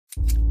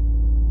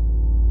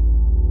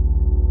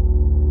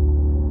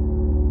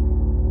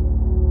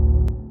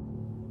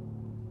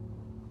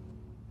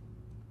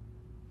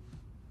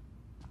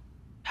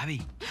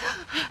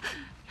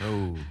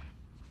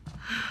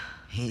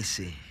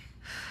Easy.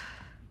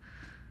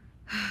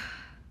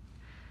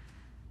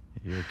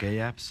 You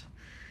okay, Abs?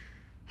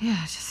 Yeah,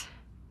 just...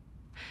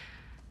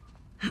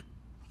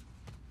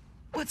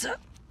 What's up?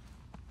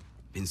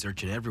 Been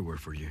searching everywhere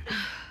for you.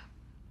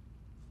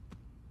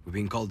 We've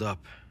been called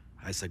up.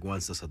 Isaac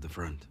wants us at the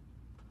front.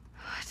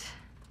 What?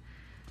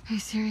 Are you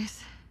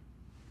serious?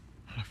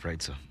 I'm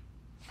afraid so.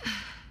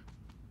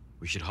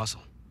 We should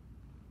hustle.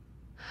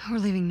 We're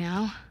leaving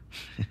now?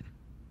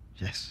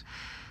 Yes.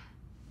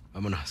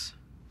 Vámonos.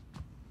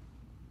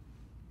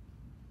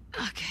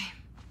 Okay.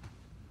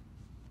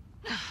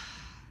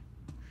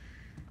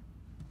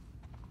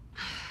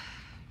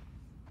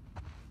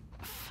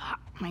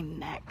 Fuck, my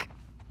neck.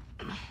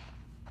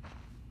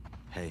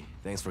 Hey,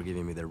 thanks for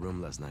giving me the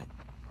room last night.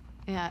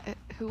 Yeah,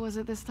 who was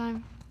it this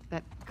time?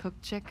 That cook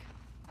chick?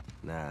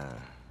 Nah,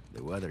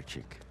 the weather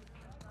chick.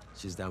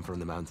 She's down from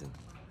the mountain.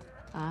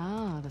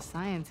 Oh, the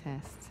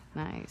scientist.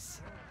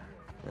 Nice.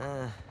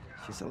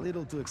 She's a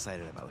little too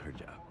excited about her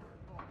job.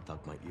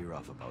 Talked my ear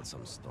off about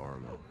some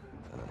storm.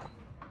 I don't know.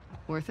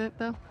 Worth it,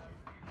 though?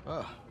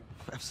 Oh,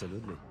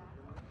 absolutely.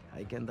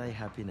 I can die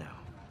happy now.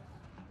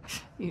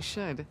 You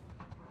should.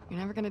 You're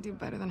never gonna do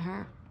better than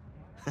her.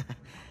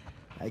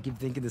 I keep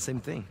thinking the same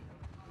thing.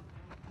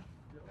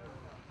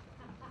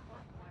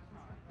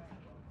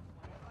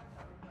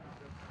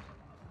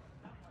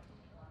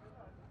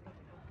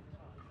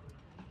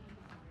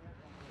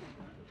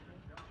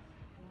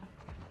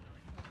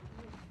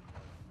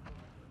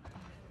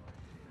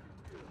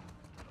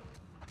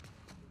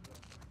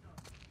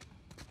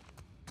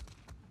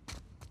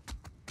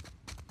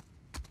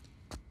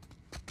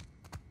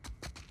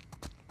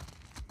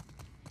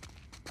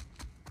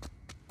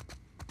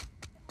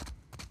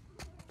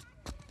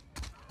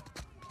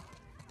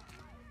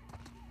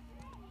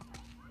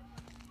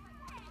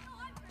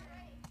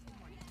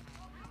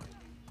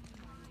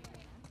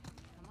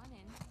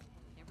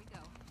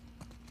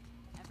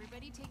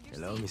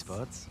 Hello, Miss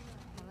Potts.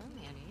 Hello,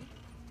 Manny.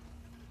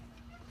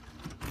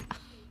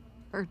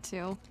 Her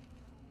too.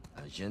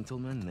 A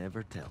gentleman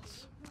never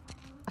tells.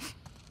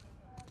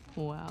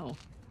 Wow.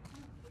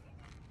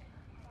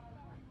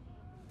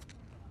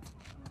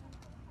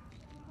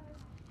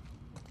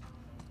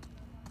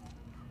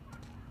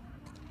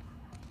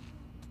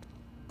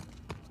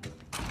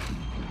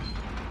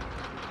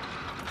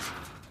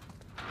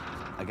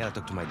 I gotta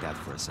talk to my dad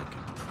for a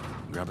second.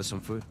 Grab us some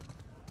food?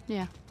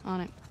 Yeah,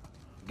 on it.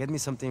 Get me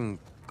something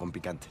con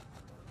picante.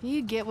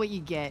 You get what you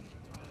get.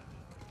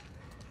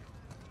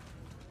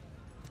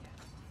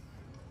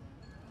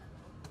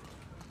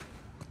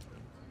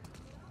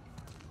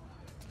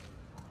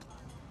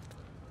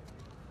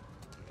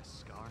 The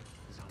scar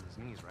is on his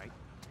knees, right?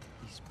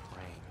 He's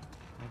praying.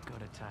 I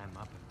gotta tie him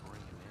up and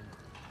bring him in.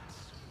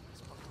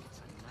 This fucker gets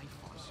a knife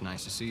on him. It's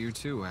nice to see you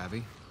too,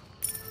 Abby.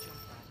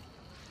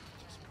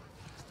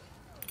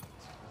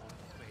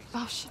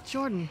 Oh, shit,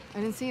 Jordan.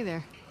 I didn't see you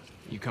there.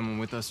 You coming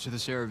with us to the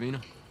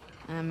Saravina?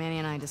 Manny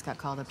and I just got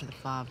called up to the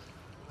fob.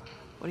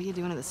 What are you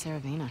doing at the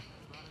Saravina?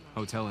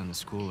 Hotel and the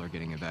school are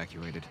getting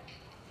evacuated.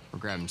 We're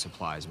grabbing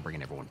supplies and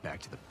bringing everyone back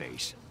to the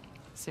base.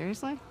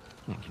 Seriously?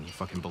 Yeah, can you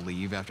fucking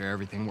believe after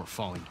everything we're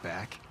falling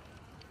back?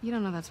 You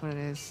don't know that's what it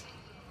is.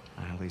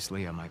 At least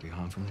Leah might be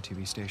home from the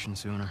TV station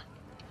sooner.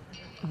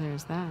 Well,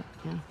 there's that,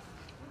 yeah.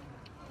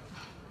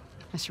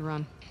 I should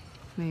run.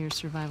 May your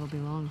survival be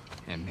long.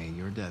 And may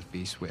your death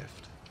be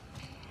swift.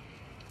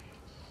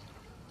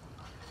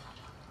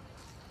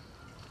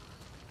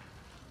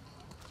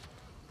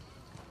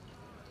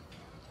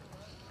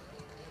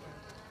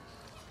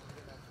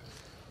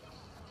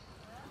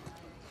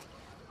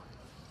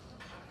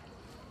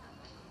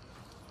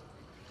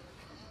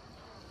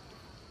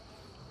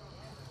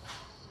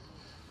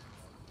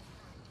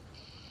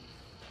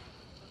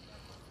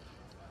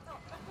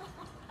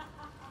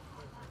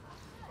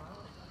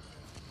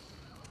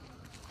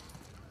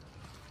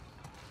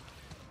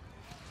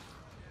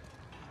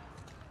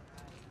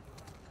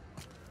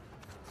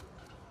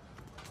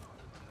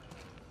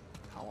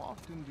 How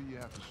often do you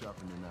have to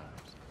sharpen your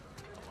knives?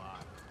 A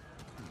lot.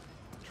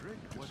 The trick,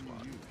 what do you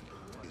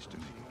use? Is to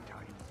make it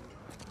tight.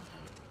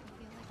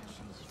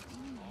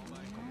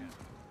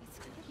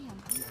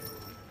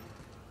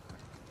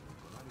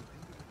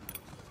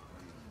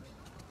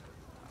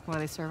 What are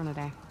they serving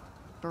today?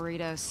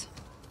 Burritos.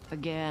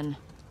 Again.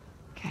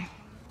 Okay.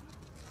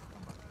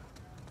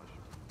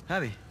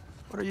 Abby,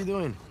 what are you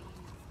doing?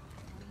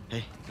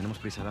 Hey, tenemos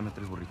prisa, dame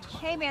 3 burritos.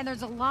 Hey man,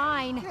 there's a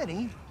line.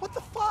 Kenny, what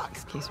the fuck?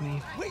 Excuse me.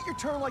 Wait your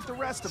turn like the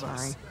rest of Sorry.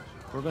 us.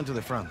 We're going to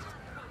the front.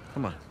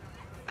 Come on.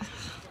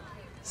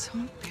 So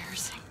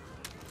embarrassing.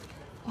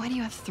 Why do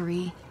you have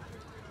 3?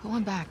 Go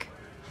on back.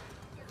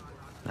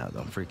 Now,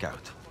 don't freak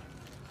out.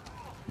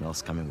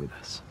 Mel's coming with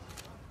us.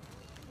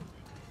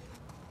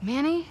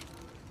 Manny?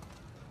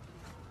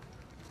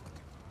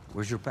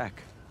 Where's your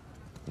pack?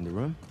 In the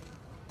room?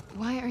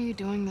 Why are you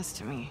doing this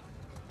to me?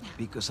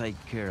 Because I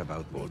care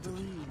about both of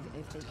you.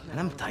 And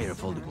I'm tired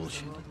of all the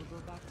bullshit.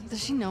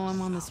 Does she know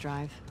I'm on this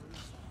drive?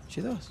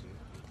 She does.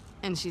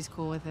 And she's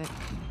cool with it?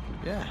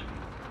 Yeah.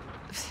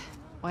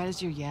 Why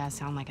does your yeah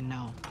sound like a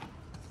no?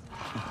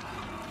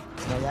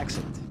 It's my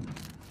accent.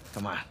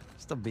 Come on,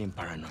 stop being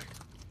paranoid.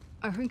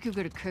 I think you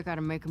get a kick out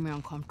of making me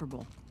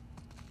uncomfortable.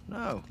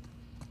 No.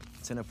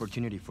 It's an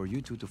opportunity for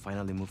you two to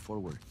finally move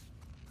forward.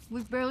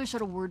 We've barely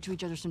said a word to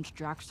each other since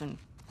Jackson.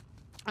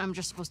 I'm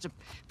just supposed to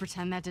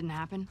pretend that didn't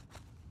happen?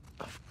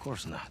 Of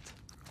course not.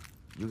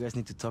 You guys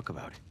need to talk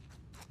about it.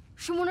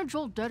 She wanted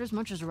Joel dead as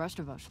much as the rest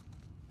of us.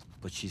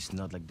 But she's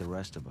not like the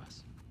rest of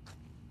us.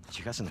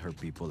 She hasn't hurt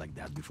people like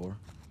that before.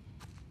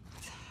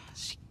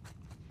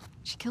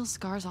 She kills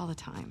scars all the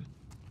time.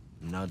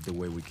 Not the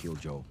way we kill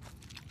Joel.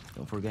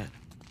 Don't forget,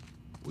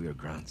 we are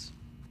grunts.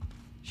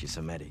 She's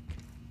a medic.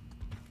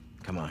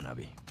 Come on,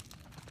 Abby.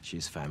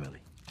 She's family.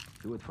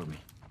 Do it for me,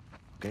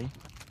 okay?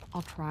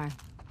 I'll try.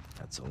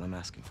 That's all I'm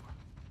asking for.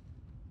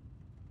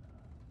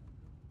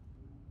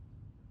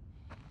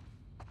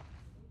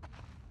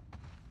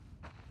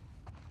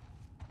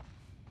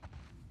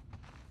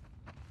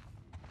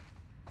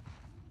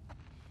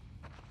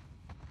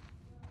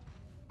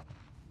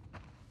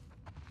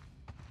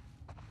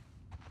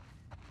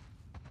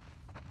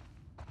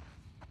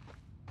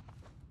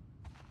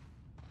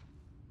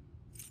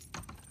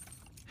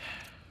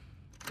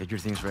 Get your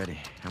things ready.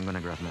 I'm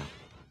gonna grab Mel.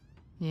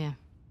 Yeah,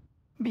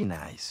 Be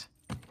nice.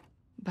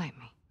 bite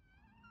me.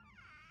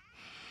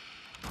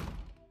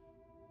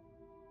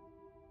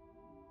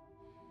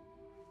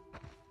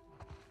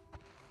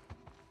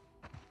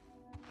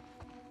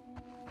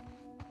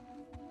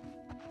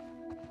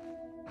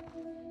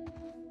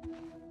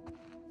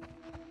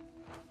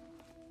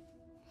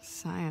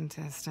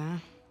 Scientist, huh?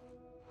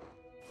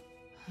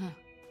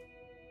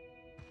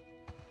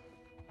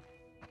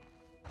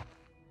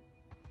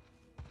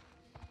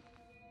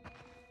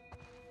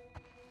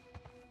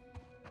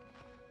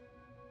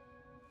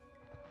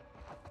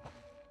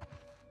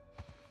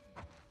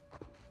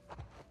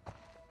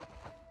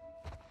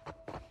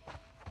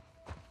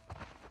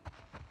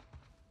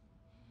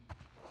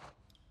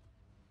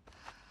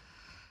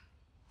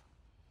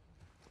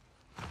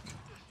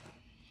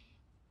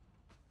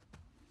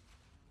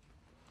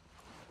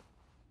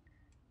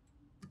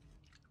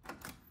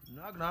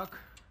 Knock, knock.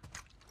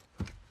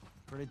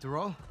 Ready to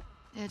roll?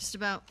 Yeah, just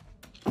about.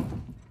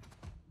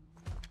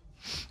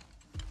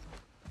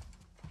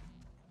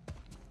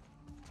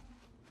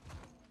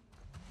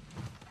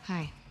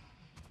 Hi.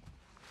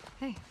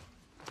 Hey.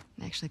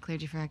 I actually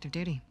cleared you for active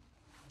duty.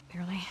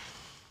 Barely.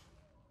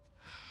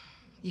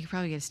 You could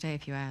probably get a stay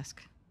if you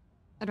ask.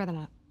 I'd rather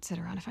not sit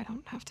around if I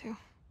don't have to.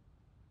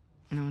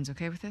 No one's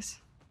okay with this?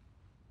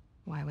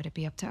 Why would it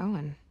be up to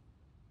Owen?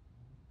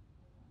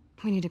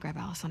 We need to grab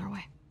Alice on our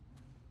way.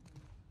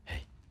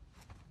 Hey.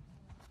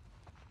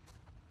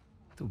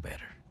 Do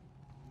better.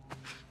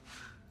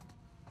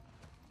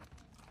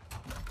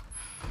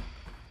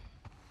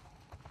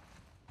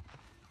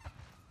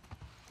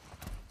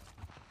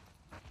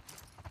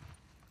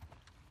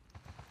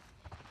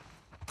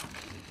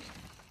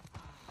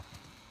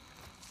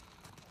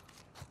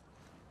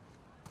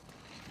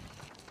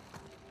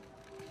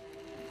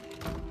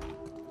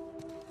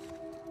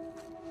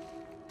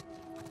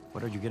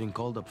 What are you getting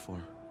called up for?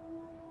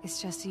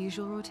 It's just the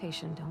usual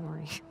rotation, don't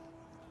worry.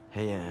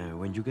 Hey,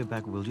 when you get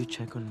back, will you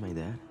check on my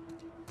dad?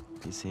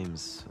 He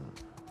seems,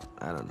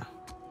 I don't know,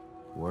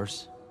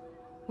 worse?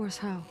 Worse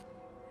how?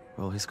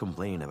 Well, he's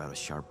complaining about a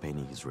sharp pain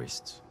in his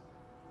wrists.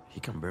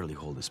 He can barely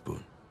hold a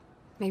spoon.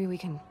 Maybe we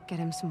can get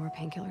him some more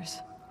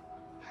painkillers.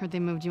 Heard they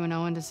moved you and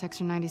Owen to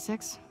Sector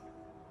 96?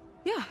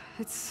 Yeah,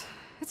 it's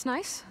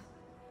nice.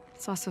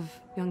 It's lots of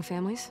young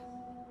families.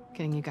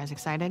 Getting you guys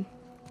excited?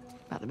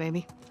 About the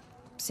baby?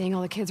 Seeing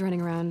all the kids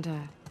running around,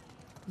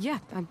 yeah,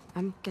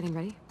 I'm getting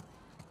ready.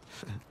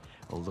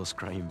 All those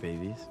crying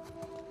babies.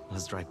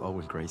 Let's drive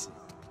Owen crazy.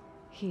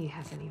 He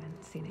hasn't even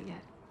seen it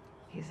yet.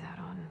 He's out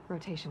on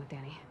rotation with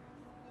Danny.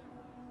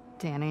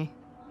 Danny?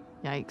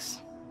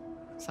 Yikes.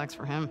 Sucks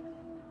for him.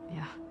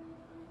 Yeah.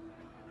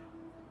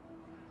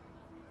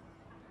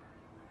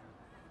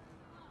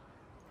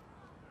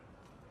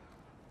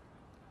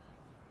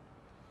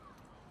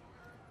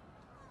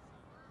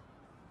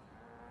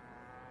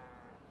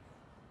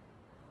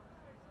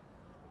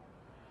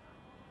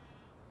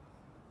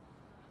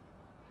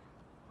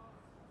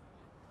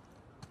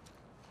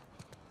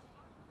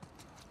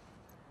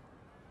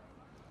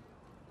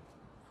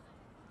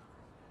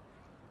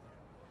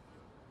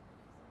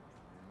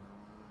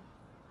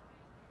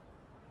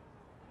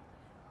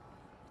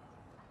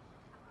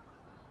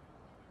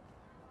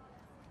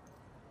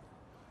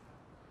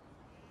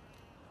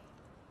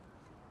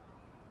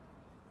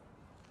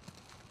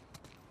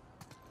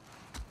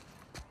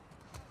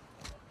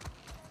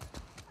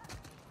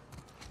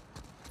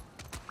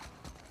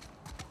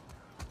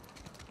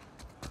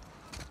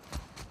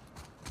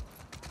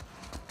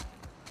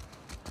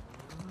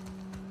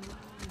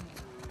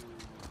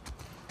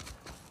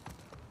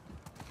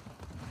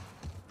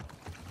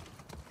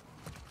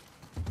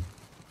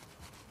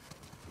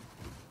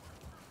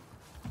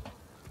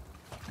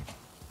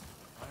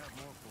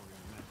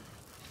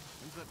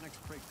 When's that next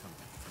crate coming?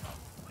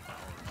 An hour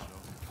or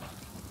so.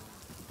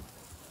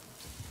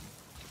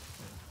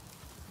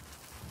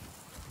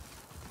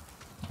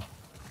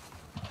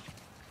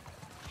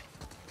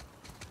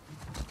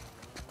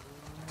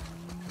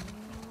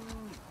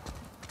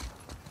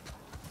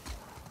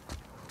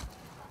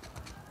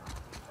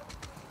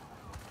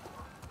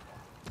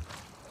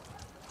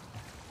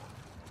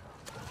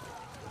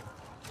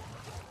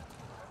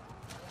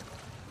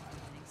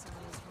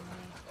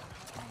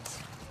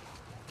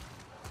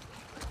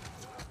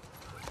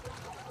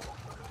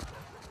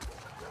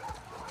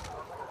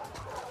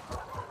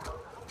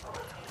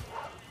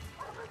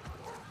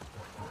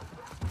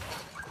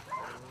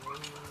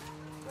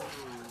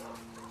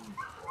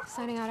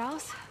 Signing out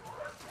Alice?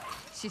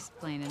 She's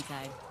playing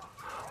inside.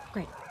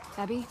 Great.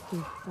 Abby,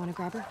 you want to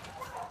grab her?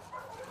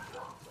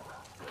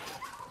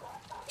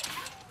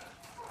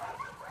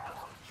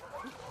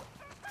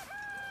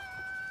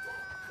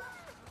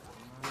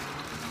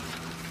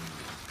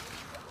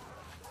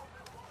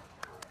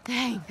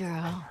 Hey,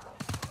 girl.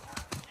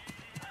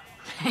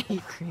 Hey,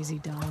 you crazy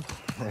dog.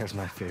 There's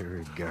my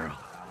favorite girl.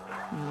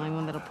 The only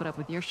one that'll put up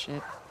with your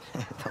shit.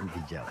 Don't be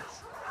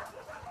jealous.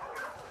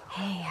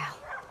 Hey, Al.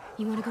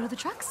 You want to go to the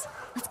trucks?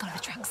 Let's go to the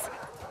trucks.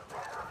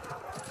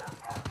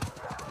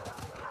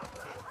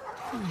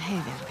 Oh, hey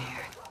there,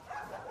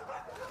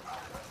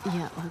 Bear.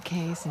 Yeah,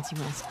 okay, since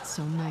you asked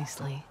so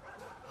nicely.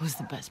 Who's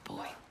the best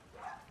boy?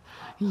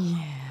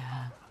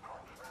 Yeah.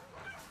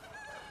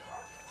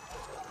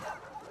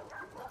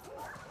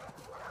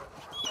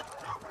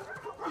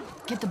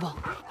 Get the ball.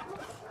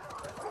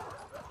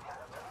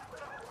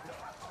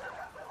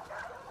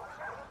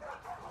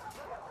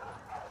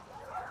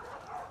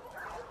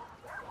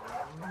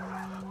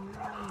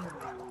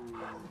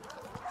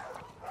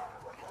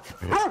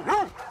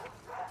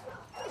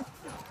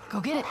 Go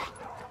get it.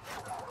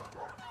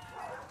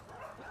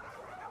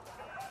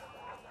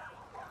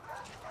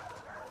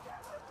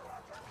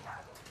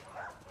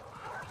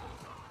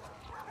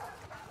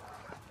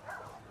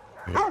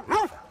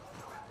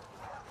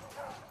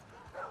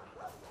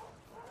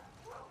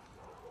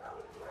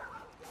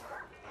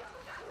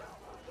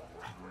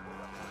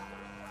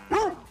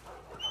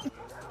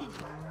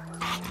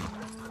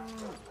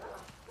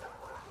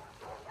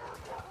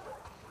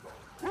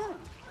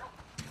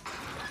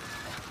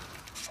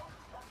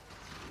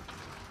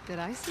 Did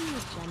I see you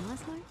with Jen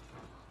last night?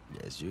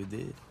 Yes, you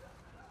did.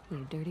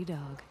 You dirty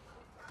dog.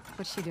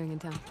 What's she doing in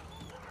town?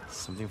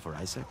 Something for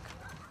Isaac?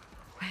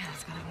 Man,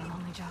 it's gotta be a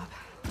lonely job.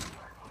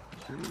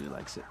 She really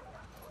likes it.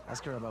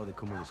 Ask her about the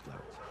Cumulus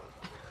clouds.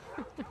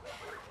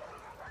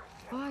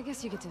 Well, I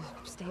guess you get to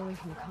stay away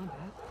from the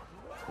combat.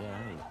 Yeah,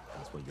 hey,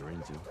 that's what you're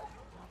into.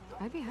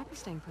 I'd be happy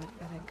staying put,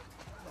 I think.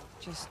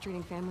 Just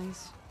treating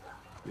families.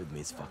 You'd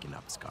miss fucking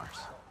up scars.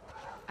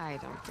 I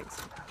don't think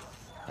so.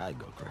 I'd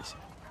go crazy.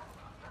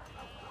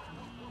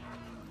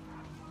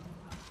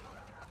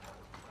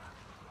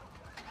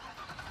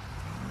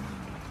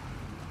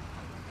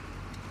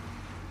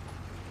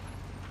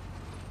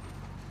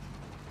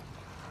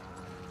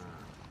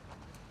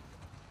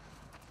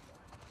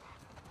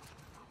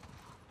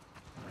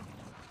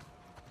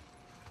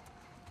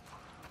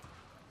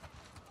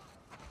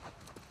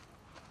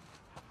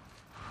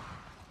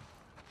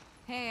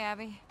 Hey,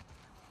 Abby.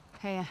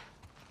 Hey,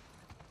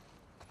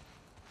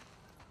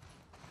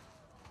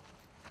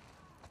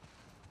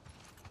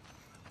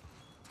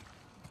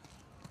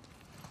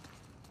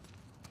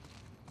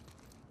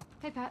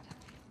 Hey, Pat.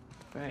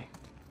 Hey.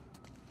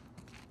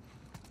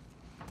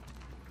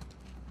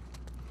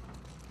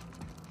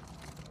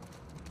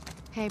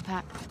 Hey,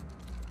 Pat.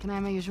 Can I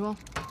have my usual?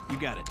 You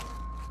got it.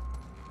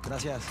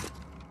 Gracias.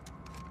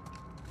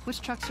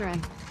 Which trucks are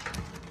in?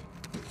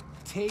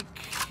 Take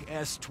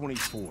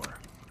S-24.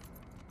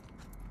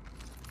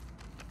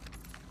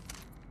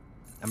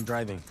 I'm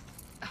driving.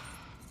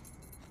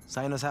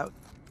 Sign us out.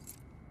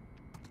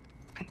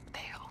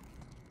 Pendejo.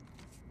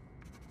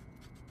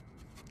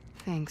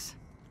 Thanks.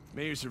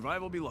 May your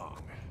survival be long.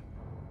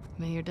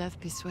 May your death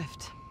be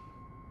swift.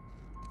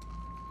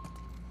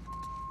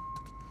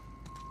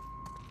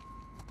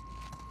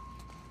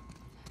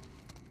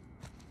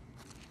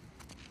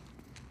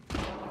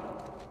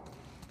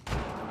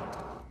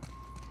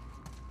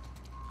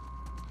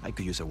 I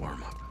could use a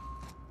warm-up.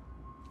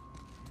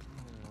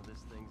 This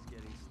thing's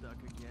getting stuck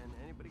again.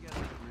 Anybody got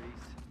any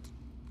grease?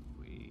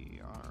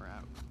 We are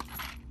out.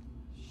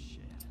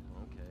 Shit.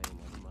 Okay,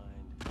 never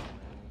mind.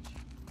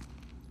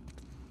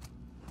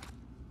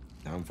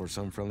 Down for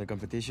some friendly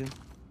competition?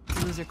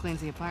 Loser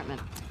cleans the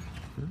apartment.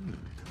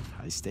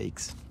 High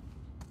stakes.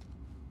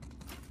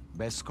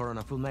 Best score on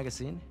a full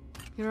magazine?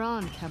 You're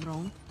on,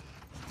 cabron.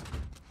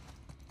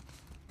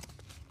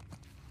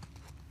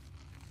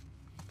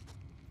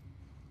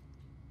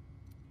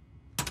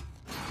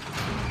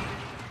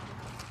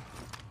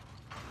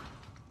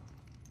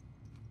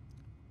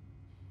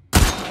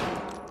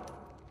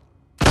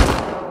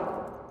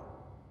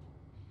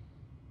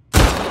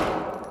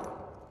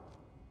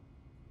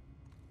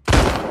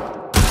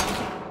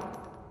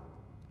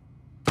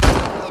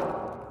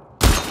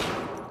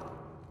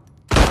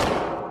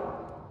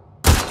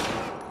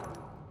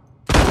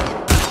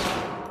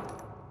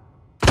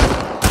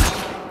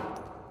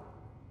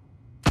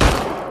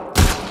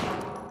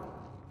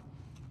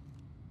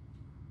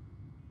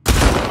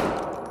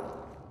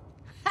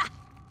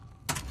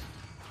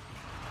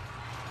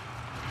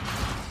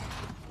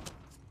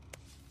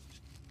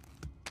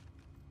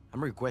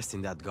 I'm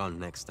requesting that gun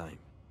next time.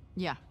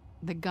 Yeah,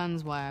 the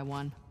gun's why I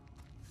won.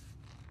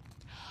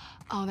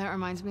 Oh, that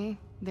reminds me.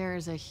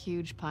 There's a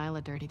huge pile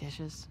of dirty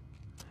dishes.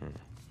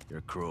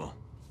 You're cruel.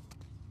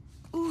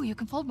 Ooh, you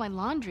can fold my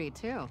laundry,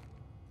 too.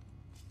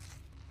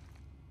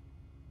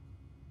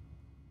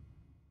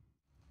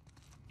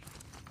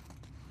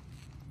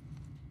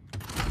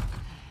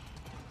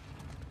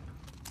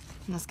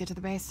 Let's get to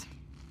the base.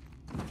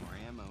 More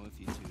ammo if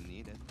you two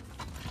need it.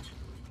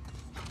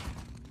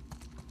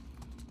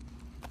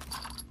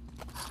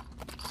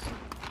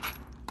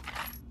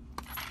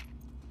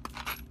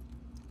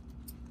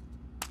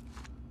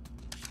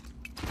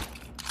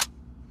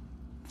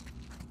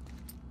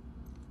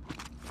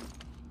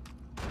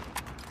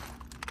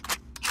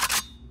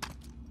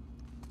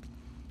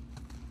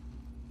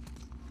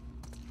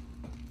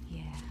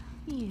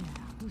 Yeah,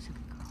 who's a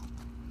good girl?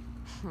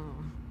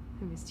 Oh,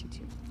 I missed you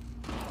too.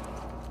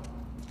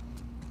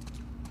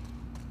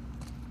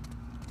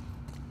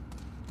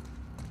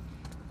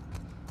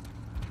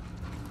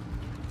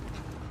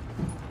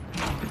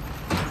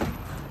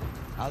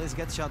 How this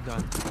get shot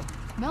done?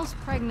 Mel's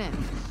pregnant.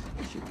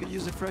 She could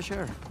use the fresh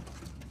air.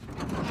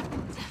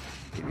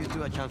 Give you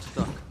two a chance to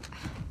talk.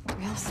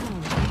 Real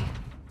soon, eh?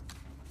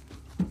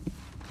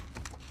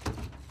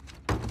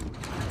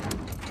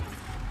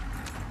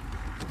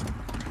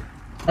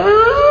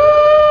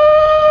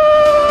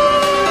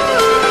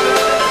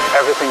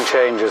 Everything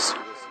changes.